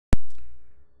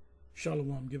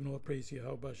Shalom, giving all praise to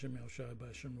Yahweh Bashem, El Shai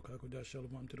Bashem, Rukakodah,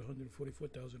 Shalom to the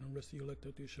 144,000 and rest of the elect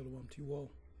out there, Shalom to you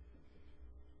all.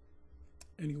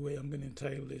 Anyway, I'm going to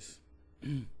entitle this,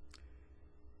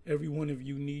 every one of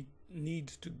you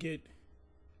needs to get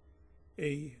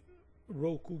a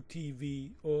Roku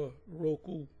TV or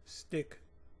Roku stick.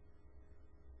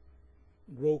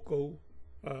 Roku,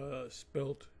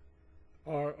 spelt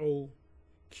R-O-K-U,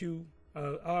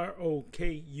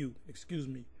 excuse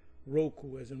me.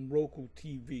 Roku, as in Roku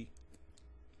TV.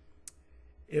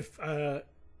 If I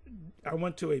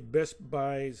went to a Best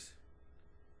Buy's,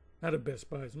 not a Best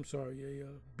Buy's, I'm sorry, a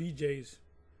BJ's.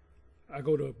 I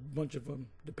go to a bunch of them,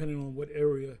 depending on what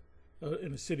area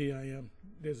in the city I am.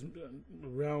 There's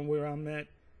around where I'm at,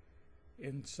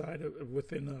 inside of,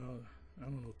 within I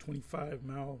don't know,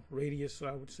 25-mile radius,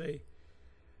 I would say.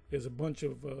 There's a bunch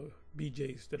of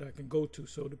BJ's that I can go to.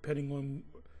 So depending on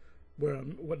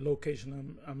what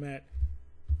location I'm at,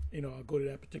 you know, I'll go to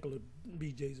that particular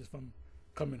BJ's if I'm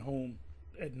coming home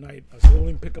at night. I still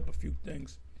only pick up a few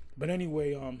things, but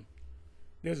anyway,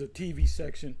 there's a TV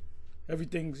section.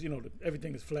 Everything's, you know,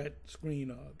 everything is flat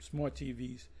screen, smart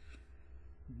TVs.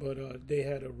 But they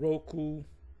had a Roku.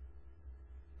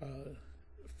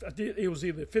 I think it was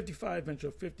either 55-inch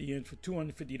or 50-inch for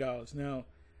 $250. Now,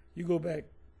 you go back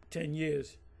 10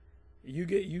 years,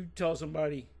 you tell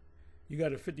somebody you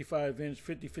got a 55-inch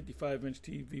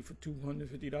TV for $250,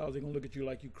 they're going to look at you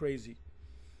like you crazy.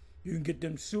 You can get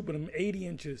them 80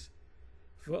 inches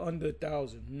for under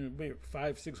 $1,000, you know, maybe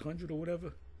 $500-600 or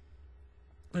whatever.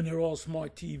 And they're all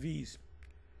smart TVs.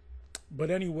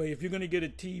 But anyway, if you're going to get a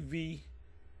TV,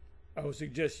 I would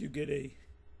suggest you get a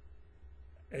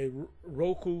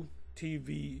Roku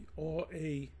TV or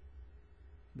a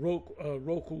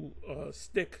Roku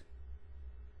stick.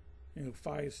 You know,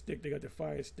 Fire Stick, they got the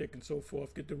Fire Stick and so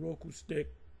forth. Get the Roku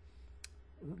stick,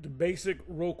 the basic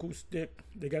Roku stick.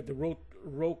 They got the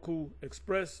Roku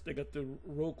Express, they got the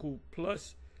Roku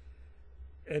Plus,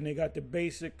 and they got the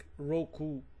basic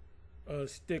Roku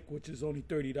stick, which is only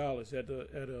 $30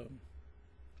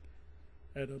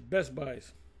 at a Best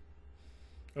Buy's.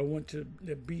 I went to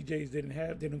the BJ's, they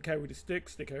don't carry the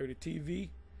sticks, they carry the TV.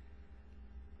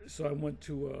 So I went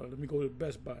to, let me go to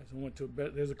Best Buys. I went to,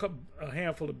 there's a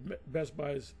handful of Best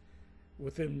Buys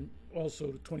within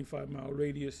also the 25-mile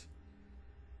radius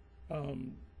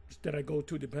that I go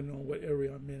to depending on what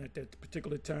area I'm in at that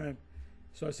particular time.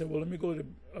 So I said, well, let me go to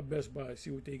a Best Buy, see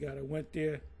what they got. I went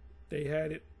there. They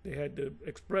had it. They had the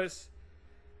Express.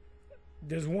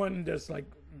 There's one that's like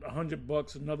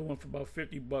 $100, another one for about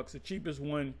 $50. The cheapest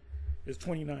one is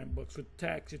 $29. With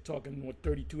tax, you're talking, what,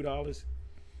 $32?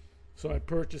 So I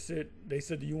purchased it. They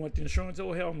said, do you want the insurance?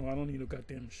 Oh, hell no, I don't need no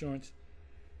goddamn insurance.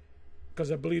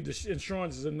 Because I believe the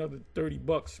insurance is another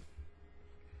 $30.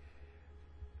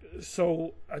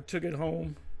 So I took it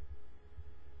home.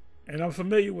 And I'm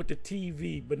familiar with the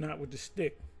TV, but not with the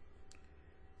stick.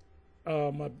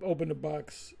 I opened the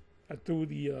box. I threw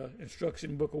the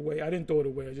instruction book away. I didn't throw it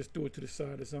away. I just threw it to the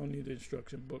side. I said, I don't need the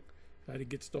instruction book. I had to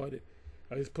get started.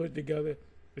 I just put it together.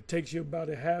 It takes you about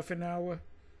a half an hour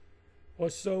or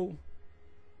so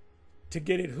to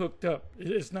get it hooked up.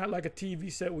 It's not like a TV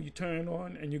set where you turn it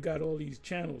on and you got all these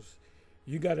channels.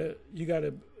 You gotta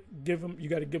give them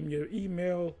your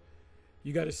email.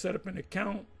 You gotta set up an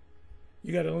account.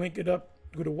 You gotta link it up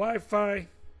with a Wi-Fi.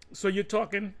 So you're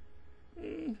talking,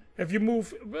 if you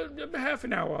move half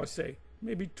an hour, I'll say,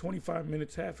 maybe 25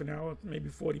 minutes, half an hour, maybe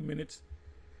 40 minutes.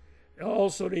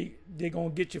 Also, they're gonna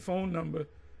get your phone number,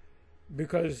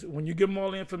 because when you give them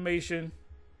all the information,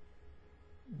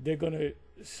 they're going to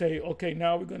say, okay,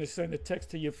 now we're going to send a text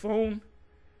to your phone.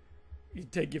 You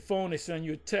take your phone, they send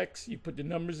you a text, you put the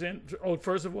numbers in. Oh,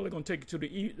 first of all, they're going to take you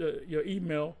to your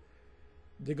email.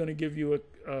 They're going to give you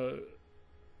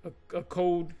a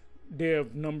code there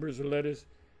of numbers or letters.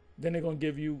 Then they're going to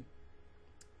give you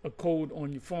a code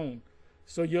on your phone.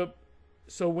 So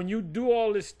when you do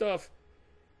all this stuff,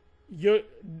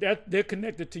 they're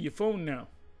connected to your phone now.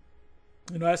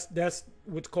 You know, that's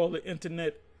what's called the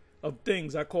Internet of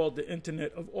Things. I call it the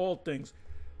Internet of All Things.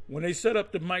 When they set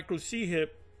up the micro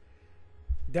C-HIP,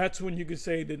 that's when you can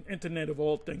say the Internet of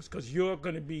All Things, because you're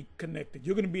going to be connected.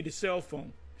 You're going to be the cell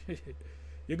phone.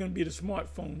 You're going to be the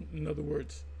smartphone, in other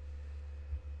words.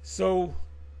 So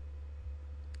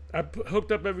I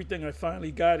hooked up everything. I finally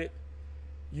got it.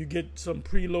 You get some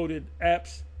preloaded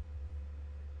apps.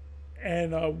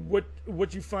 And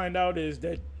what you find out is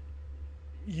that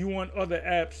you want other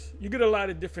apps. You get a lot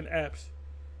of different apps.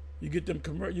 You get them.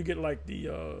 You get like the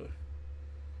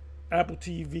Apple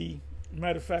TV.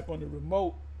 Matter of fact, on the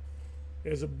remote,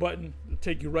 there's a button to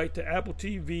take you right to Apple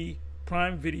TV,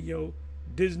 Prime Video,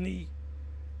 Disney,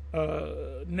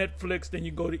 Netflix, then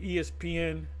you go to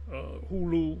ESPN,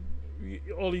 Hulu,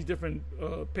 all these different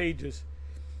pages.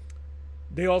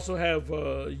 They also have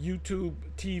YouTube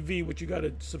TV, which you got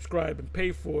to subscribe and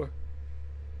pay for.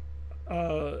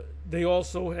 They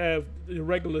also have the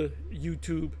regular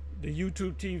YouTube. The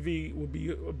YouTube TV would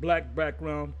be a black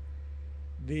background.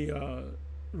 The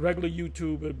regular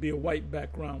YouTube would be a white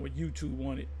background with YouTube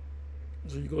on it.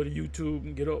 So you go to YouTube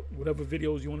and get up whatever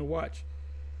videos you want to watch.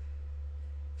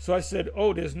 So I said,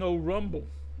 oh, there's no Rumble.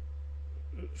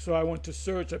 So I went to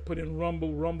search. I put in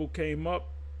Rumble. Rumble came up.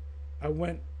 I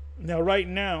went. Now, right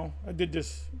now, I did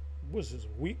this, what was this,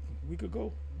 a week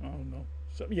ago? I don't know.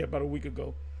 Yeah, about a week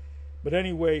ago. But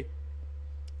anyway,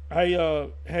 I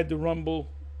had the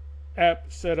Rumble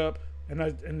app set up.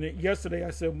 And yesterday I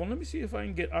said, well, let me see if I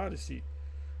can get Odysee.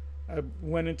 I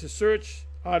went into search.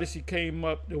 Odysee came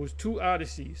up. There was 2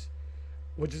 Odysees,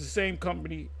 which is the same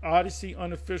company, Odysee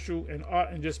Unofficial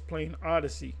and just plain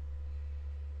Odysee.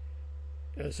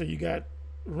 So you got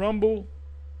Rumble.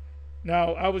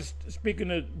 Now, I was speaking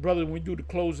to brother, when we do the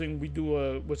closing, we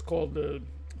do what's called the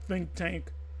think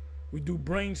tank. We do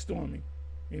brainstorming.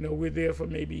 You know, we're there for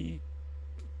maybe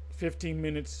 15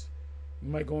 minutes. We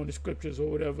might go into scriptures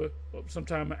or whatever,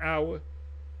 sometime an hour.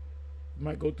 We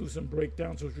might go through some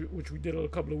breakdowns, which we did a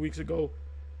couple of weeks ago.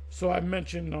 So I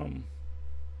mentioned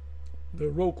the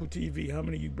Roku TV. How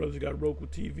many of you brothers got Roku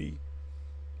TV?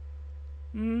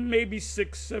 Maybe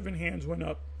 6, 7 hands went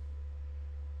up.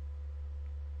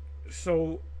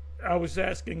 So I was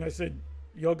asking, I said,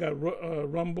 y'all got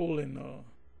Rumble and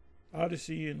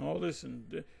Odysee and all this?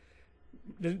 And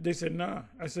they said, nah.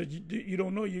 I said, you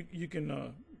don't know you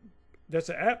can, that's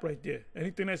an app right there.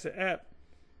 Anything that's an app,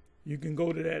 you can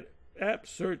go to that app,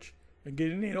 search, and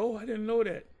get it in. Oh, I didn't know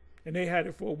that. And they had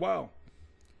it for a while.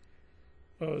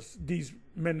 These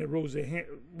men that rose their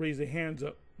hands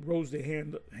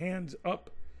up.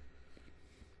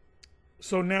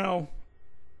 So now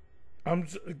I'm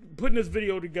putting this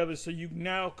video together so you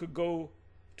now could go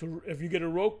to, if you get a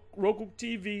Roku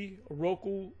TV, a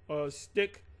Roku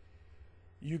stick,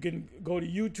 you can go to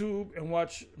YouTube and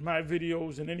watch my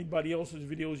videos and anybody else's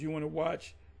videos you want to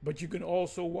watch. But you can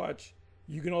also watch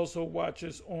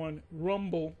us on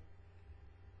Rumble,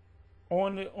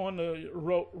 on the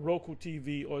Roku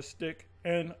TV or stick,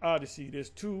 and Odysee. There's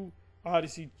 2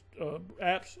 Odysee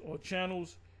apps or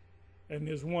channels, and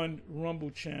there's 1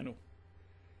 Rumble channel.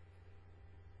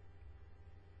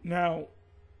 Now,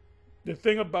 the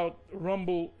thing about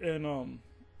Rumble and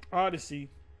Odysee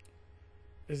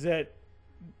is that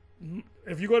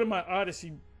if you go to my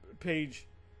Odysee page,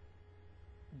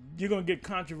 you're going to get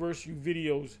controversial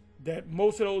videos. That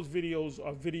most of those videos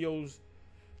are videos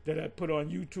that I put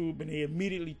on YouTube and they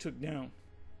immediately took down.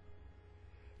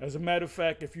 As a matter of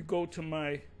fact, if you go to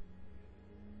my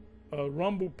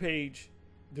Rumble page,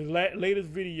 the latest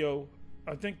video,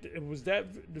 I think it was the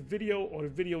video or the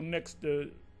video next, the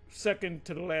second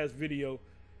to the last video,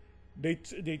 they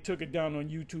took it down on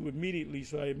YouTube immediately,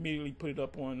 so I immediately put it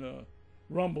up on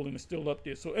Rumble, and it's still up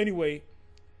there. So anyway,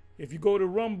 if you go to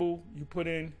Rumble, you put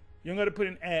in, you're going to put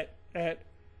in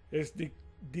it's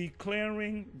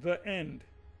declaring the end.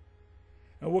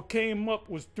 And what came up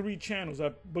was 3 channels.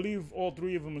 I believe all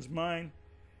 3 of them is mine.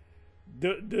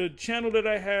 The channel that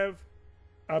I have,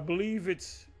 I believe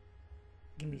it's,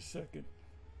 give me a second.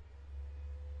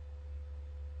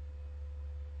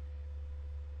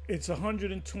 It's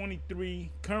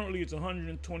 123, currently it's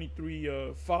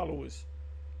 123 followers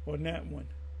on that one.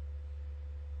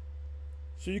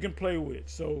 So you can play with it.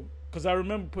 So, because I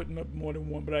remember putting up more than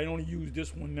 1, but I only use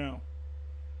this one now.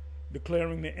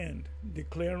 Declaring the end.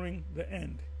 Declaring the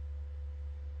end.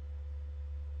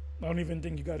 I don't even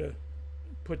think you got to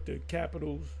put the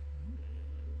capitals.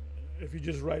 If you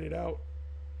just write it out.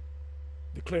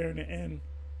 Declaring the end.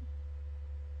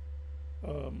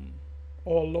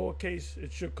 All lowercase,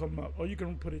 it should come up. Or you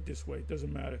can put it this way. It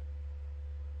doesn't matter.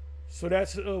 So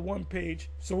that's 1 page.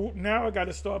 So now I got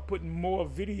to start putting more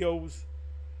videos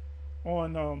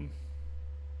on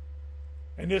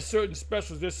and there's certain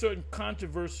specials, there's certain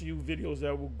controversial videos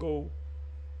that will go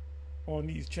on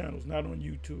these channels, not on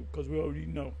YouTube, because we already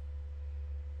know.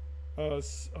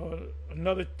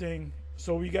 Another thing,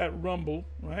 so we got Rumble,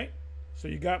 right? So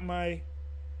you got my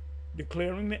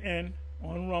declaring the end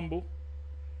on Rumble,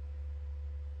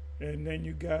 and then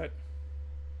you got,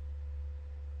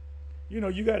 you know,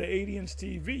 you got an 80-inch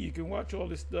TV. You can watch all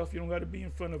this stuff. You don't got to be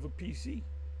in front of a PC.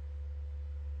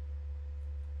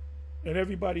 And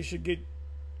everybody should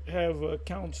have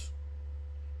accounts.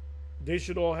 They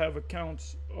should all have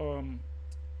accounts on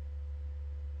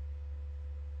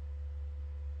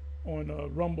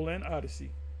Rumble and Odysee.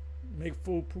 Make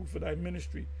full proof of thy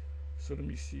ministry. So let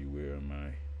me see, where am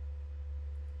I?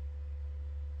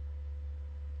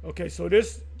 Okay, so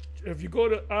this, if you go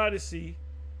to Odysee,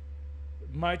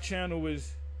 my channel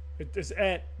is, it's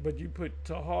at, but you put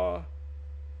Tahar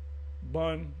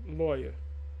Bun Lawyer,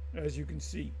 as you can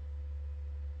see.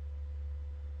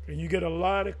 And you get a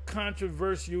lot of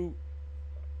controversial,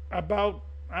 about,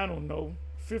 I don't know,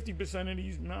 50% of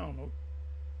these, I don't know,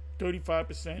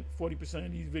 35%, 40%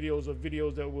 of these videos are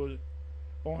videos that were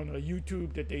on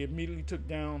YouTube that they immediately took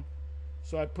down.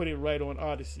 So I put it right on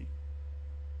Odysee.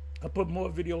 I put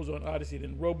more videos on Odysee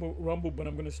than Rumble, but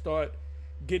I'm going to start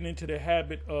getting into the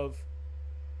habit of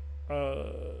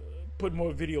put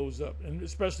more videos up, and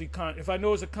especially if I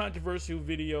know it's a controversial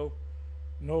video,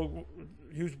 no,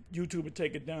 YouTube would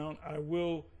take it down, I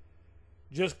will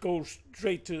just go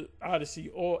straight to Odysee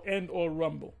or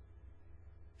Rumble.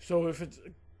 So if it's,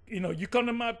 you know, you come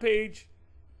to my page,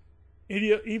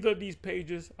 either of these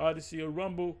pages, Odysee or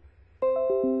Rumble,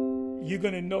 you're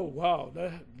gonna know, wow,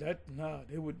 that's not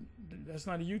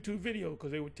a YouTube video,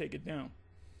 because they would take it down.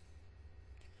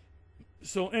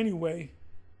 So anyway,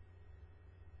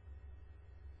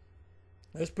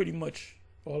 that's pretty much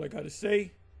all I got to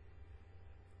say.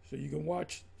 So you can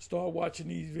start watching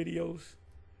these videos.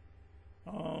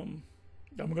 I'm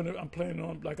planning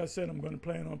on, like I said, I'm gonna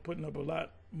plan on putting up a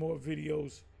lot more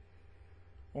videos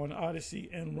on Odysee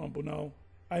and Rumble. Now,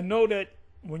 I know that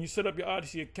when you set up your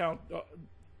Odysee account,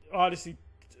 Odysee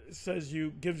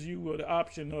gives you the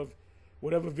option of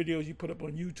whatever videos you put up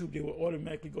on YouTube, they will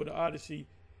automatically go to Odysee.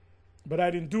 But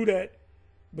I didn't do that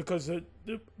because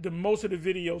the most of the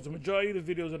videos, the majority of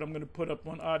the videos that I'm going to put up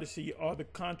on Odysee are the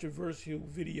controversial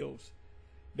videos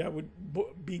that would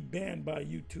be banned by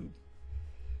YouTube.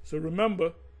 So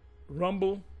remember,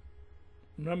 Rumble,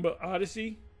 remember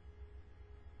Odysee,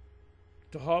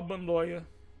 Tahar Bun Lawyer,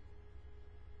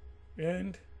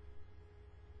 and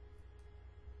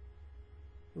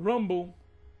Rumble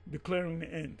declaring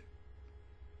the end.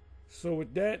 So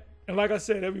with that, and like I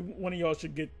said, every one of y'all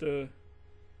should get the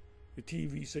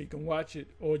TV so you can watch it,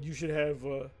 or you should have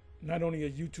not only a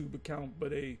YouTube account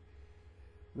but a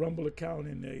Rumble account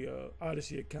and a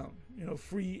Odysee account. You know,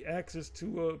 free access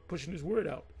to pushing this word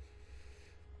out.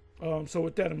 So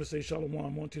with that, I'm gonna say shalom.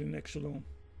 On to the next shalom.